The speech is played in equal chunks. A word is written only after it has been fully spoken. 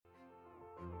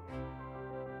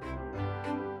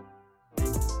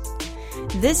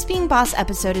This Being Boss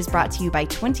episode is brought to you by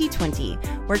 2020,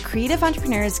 where creative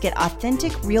entrepreneurs get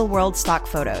authentic, real-world stock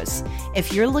photos.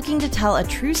 If you're looking to tell a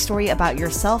true story about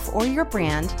yourself or your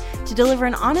brand, to deliver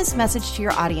an honest message to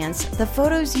your audience, the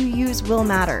photos you use will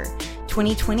matter.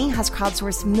 2020 has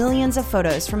crowdsourced millions of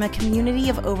photos from a community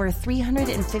of over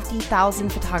 350,000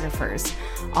 photographers,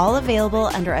 all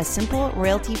available under a simple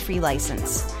royalty-free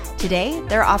license. Today,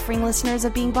 they're offering listeners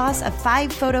of Being Boss a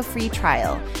 5-photo free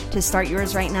trial. To start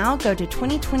yours right now, go to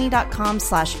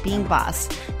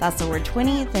 2020.com/beingboss. That's the word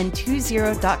 20, then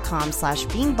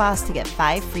 20.com/beingboss to get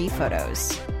 5 free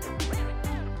photos.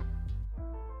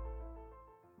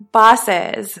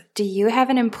 Bosses, do you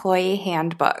have an employee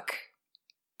handbook?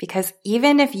 Because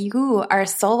even if you are a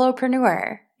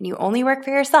solopreneur and you only work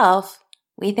for yourself,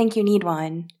 we think you need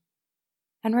one.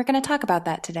 And we're going to talk about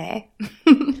that today.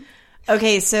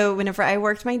 Okay, so whenever I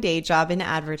worked my day job in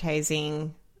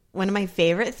advertising, one of my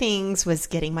favorite things was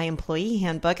getting my employee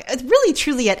handbook. It's really,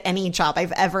 truly at any job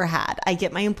I've ever had. I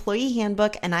get my employee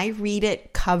handbook and I read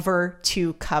it cover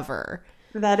to cover.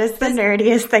 That is the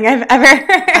nerdiest thing I've ever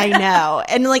heard. I know.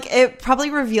 And it probably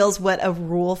reveals what a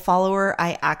rule follower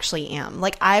I actually am.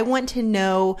 I want to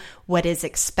know what is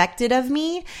expected of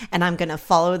me, and I'm going to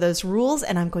follow those rules,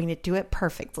 and I'm going to do it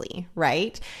perfectly,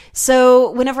 right?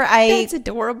 So That's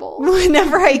adorable.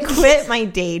 Whenever I quit my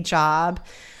day job,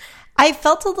 I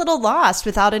felt a little lost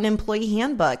without an employee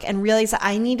handbook and realized that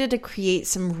I needed to create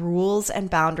some rules and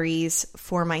boundaries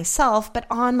for myself, but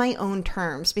on my own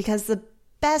terms, because the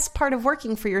best part of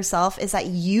working for yourself is that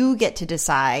you get to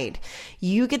decide.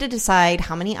 You get to decide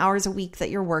how many hours a week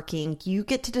that you're working. You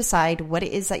get to decide what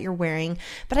it is that you're wearing.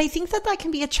 But I think that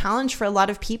can be a challenge for a lot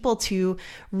of people to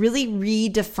really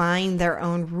redefine their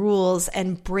own rules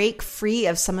and break free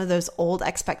of some of those old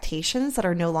expectations that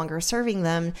are no longer serving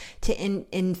them to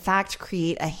in fact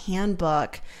create a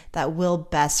handbook that will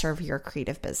best serve your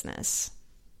creative business.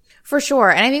 For sure.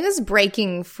 And I think this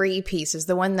breaking free piece is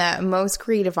the one that most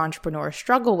creative entrepreneurs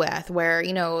struggle with, where,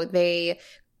 they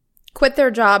quit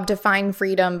their job to find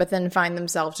freedom, but then find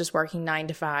themselves just working 9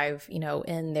 to 5,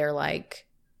 in their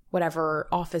whatever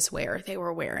office wear they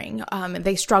were wearing.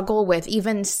 They struggle with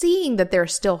even seeing that they're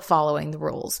still following the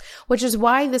rules, which is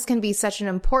why this can be such an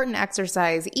important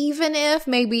exercise, even if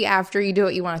maybe after you do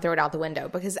it, you want to throw it out the window.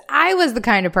 Because I was the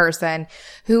kind of person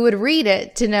who would read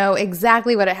it to know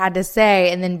exactly what it had to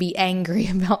say and then be angry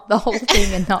about the whole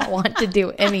thing and not want to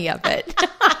do any of it.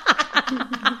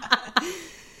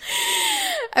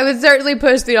 I would certainly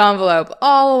push the envelope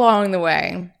all along the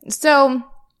way. So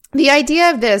the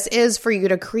idea of this is for you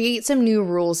to create some new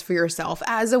rules for yourself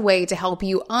as a way to help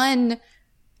you undo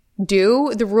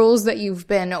the rules that you've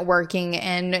been working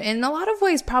and in a lot of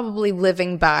ways probably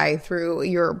living by through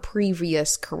your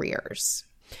previous careers.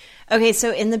 Okay,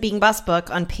 so in the Being Boss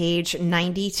book on page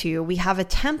 92, we have a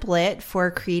template for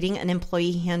creating an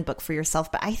employee handbook for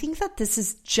yourself, but I think that this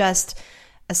is just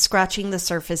a scratching the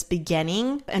surface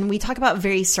beginning. And we talk about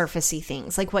very surfacey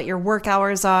things like what your work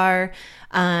hours are,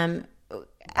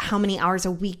 how many hours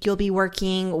a week you'll be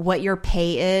working, what your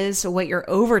pay is, what your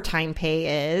overtime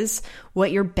pay is, what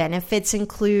your benefits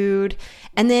include.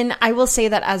 And then I will say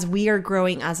that as we are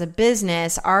growing as a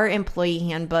business, our employee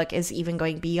handbook is even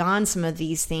going beyond some of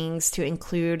these things to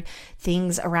include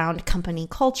things around company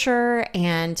culture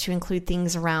and to include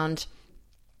things around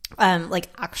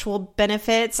actual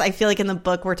benefits. I feel like in the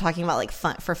book we're talking about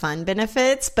fun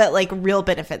benefits, but real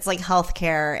benefits like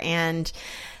healthcare and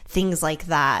things like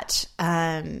that.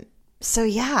 So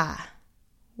yeah.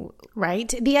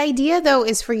 Right? The idea, though,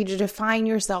 is for you to define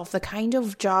yourself, the kind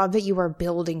of job that you are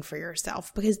building for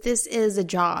yourself, because this is a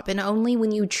job. And only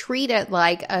when you treat it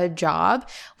like a job,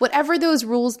 whatever those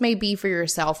rules may be for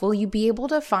yourself, will you be able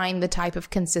to find the type of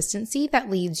consistency that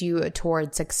leads you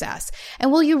toward success.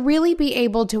 And will you really be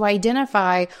able to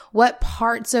identify what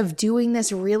parts of doing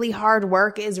this really hard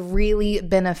work is really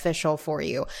beneficial for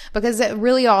you? Because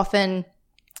really often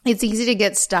it's easy to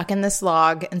get stuck in the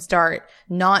slog and start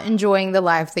not enjoying the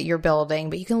life that you're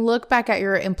building, but you can look back at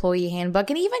your employee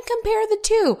handbook and even compare the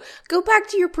two. Go back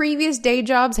to your previous day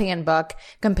job's handbook,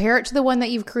 compare it to the one that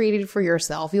you've created for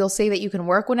yourself. You'll see that you can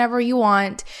work whenever you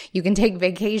want, you can take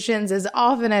vacations as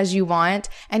often as you want,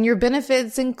 and your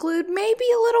benefits include maybe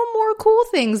a little more cool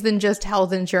things than just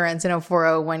health insurance and a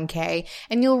 401k.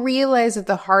 And you'll realize that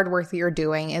the hard work that you're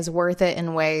doing is worth it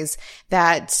in ways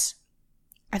that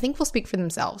I think will speak for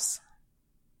themselves.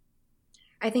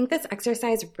 I think this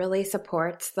exercise really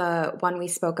supports the one we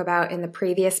spoke about in the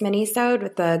previous minisode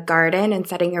with the garden and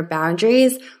setting your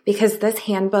boundaries, because this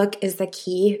handbook is the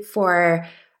key for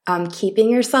keeping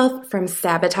yourself from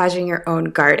sabotaging your own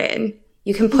garden.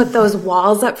 You can put those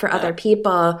walls up for other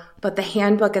people, but the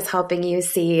handbook is helping you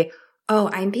see, oh,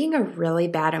 I'm being a really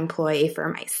bad employee for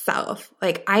myself.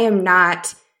 Like, I am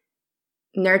not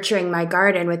nurturing my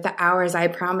garden with the hours I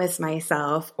promised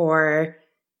myself, or,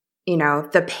 you know,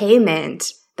 the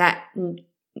payment that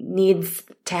needs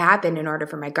to happen in order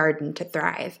for my garden to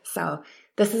thrive. So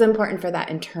this is important for that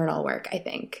internal work, I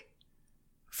think.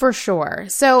 For sure.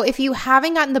 So if you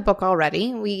haven't gotten the book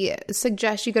already, we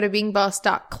suggest you go to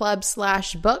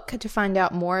beingboss.club/book to find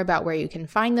out more about where you can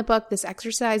find the book. This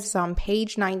exercise is on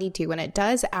page 92, and it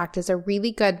does act as a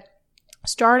really good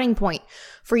starting point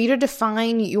for you to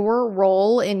define your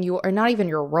role in your, or not even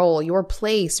your role, your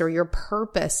place or your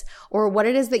purpose, or what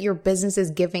it is that your business is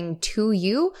giving to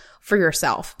you for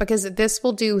yourself, because this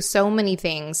will do so many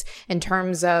things in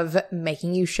terms of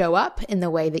making you show up in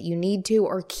the way that you need to,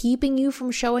 or keeping you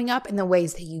from showing up in the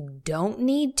ways that you don't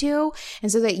need to,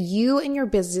 and so that you and your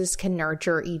business can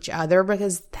nurture each other,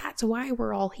 because that's why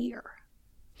we're all here.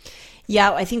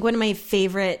 Yeah, I think one of my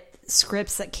favorite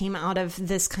scripts that came out of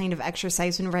this kind of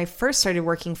exercise whenever I first started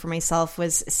working for myself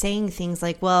was saying things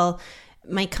like, well,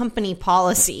 my company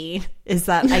policy is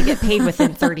that I get paid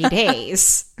within 30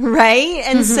 days, right?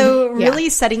 And so really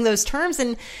setting those terms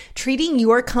and treating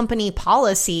your company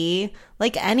policy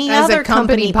like any as other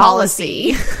company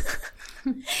policy.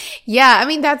 Yeah, I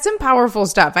mean, that's some powerful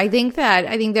stuff. I think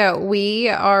that we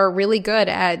are really good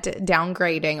at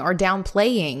downgrading or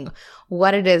downplaying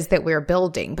what it is that we're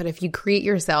building. But if you create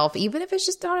yourself, even if it's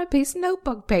just on a piece of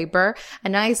notebook paper, a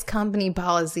nice company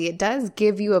policy, it does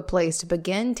give you a place to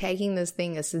begin taking this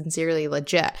thing as sincerely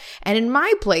legit. And in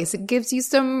my place, it gives you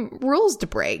some rules to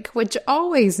break, which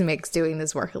always makes doing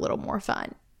this work a little more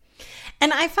fun.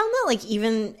 And I found that, like,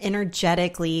 even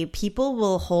energetically, people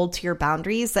will hold to your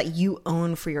boundaries that you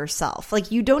own for yourself. Like,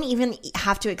 you don't even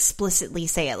have to explicitly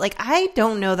say it. Like, I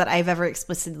don't know that I've ever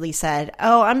explicitly said,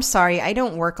 oh, I'm sorry, I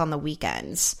don't work on the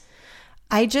weekends.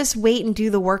 I just wait and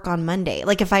do the work on Monday.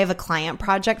 Like, if I have a client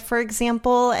project, for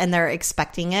example, and they're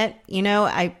expecting it, you know,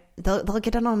 they'll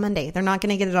get it on Monday. They're not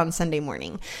going to get it on Sunday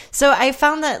morning. So I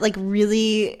found that, like,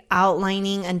 really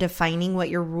outlining and defining what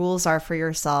your rules are for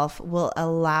yourself will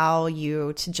allow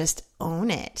you to just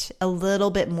own it a little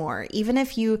bit more. Even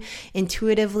if you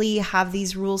intuitively have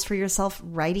these rules for yourself,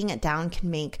 writing it down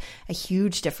can make a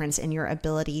huge difference in your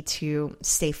ability to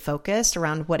stay focused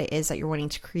around what it is that you're wanting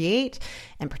to create,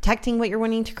 and protecting what you're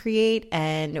wanting to create,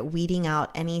 and weeding out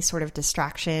any sort of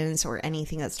distractions or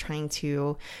anything that's trying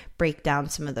to break down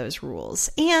some of those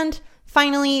rules. And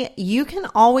finally, you can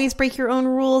always break your own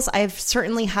rules. I've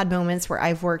certainly had moments where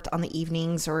I've worked on the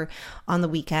evenings or on the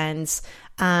weekends,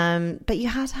 but you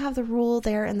have to have the rule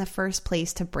there in the first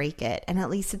place to break it. And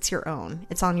at least it's your own.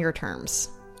 It's on your terms.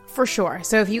 For sure.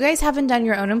 So if you guys haven't done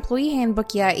your own employee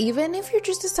handbook yet, even if you're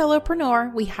just a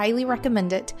solopreneur, we highly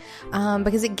recommend it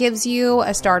because it gives you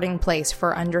a starting place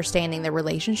for understanding the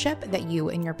relationship that you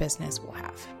and your business will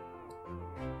have.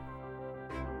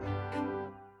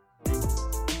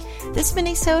 This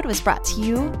minisode was brought to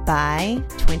you by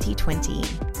 2020.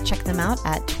 Check them out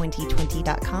at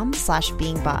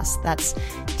 2020.com/beingboss. That's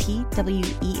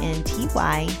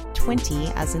TWENTY 20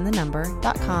 as in the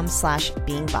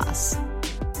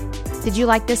number.com/beingboss. Did you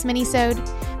like this minisode?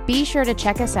 Be sure to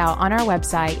check us out on our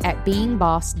website at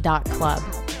beingboss.club.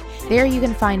 There you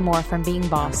can find more from Being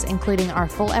Boss, including our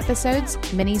full episodes,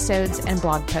 minisodes, and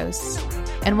blog posts.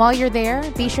 And while you're there,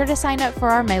 be sure to sign up for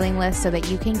our mailing list so that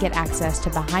you can get access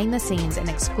to behind the scenes and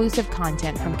exclusive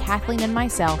content from Kathleen and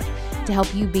myself to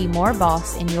help you be more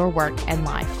boss in your work and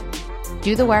life.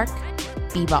 Do the work,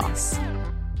 be boss.